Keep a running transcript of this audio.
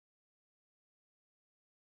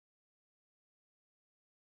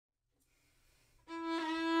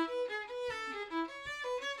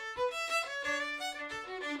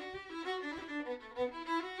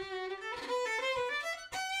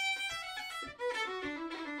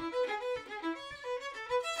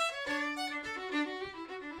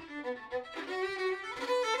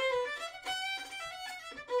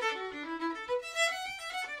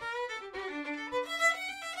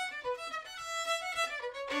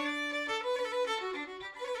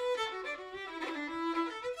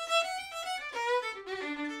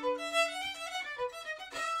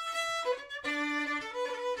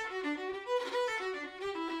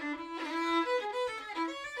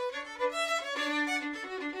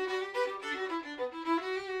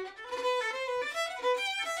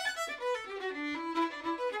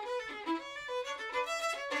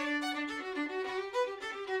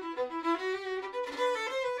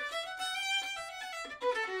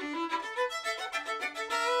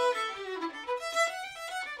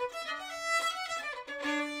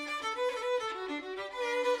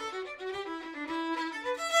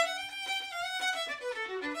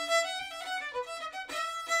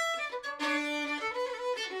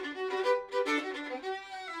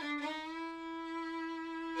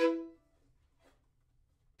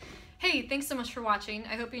Hey, thanks so much for watching.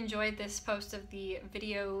 I hope you enjoyed this post of the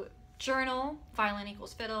video journal, Violin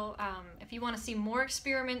Equals Fiddle. If you want to see more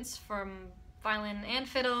experiments from violin and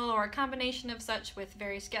fiddle, or a combination of such with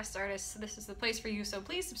various guest artists, this is the place for you, so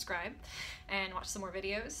please subscribe and watch some more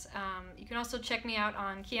videos. You can also check me out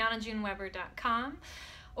on KianaJuneWeber.com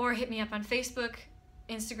or hit me up on Facebook,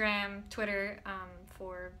 Instagram, Twitter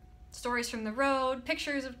for stories from the road,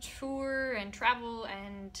 pictures of tour and travel,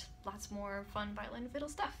 and lots more fun violin and fiddle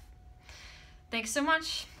stuff. Thanks so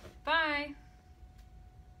much. Bye.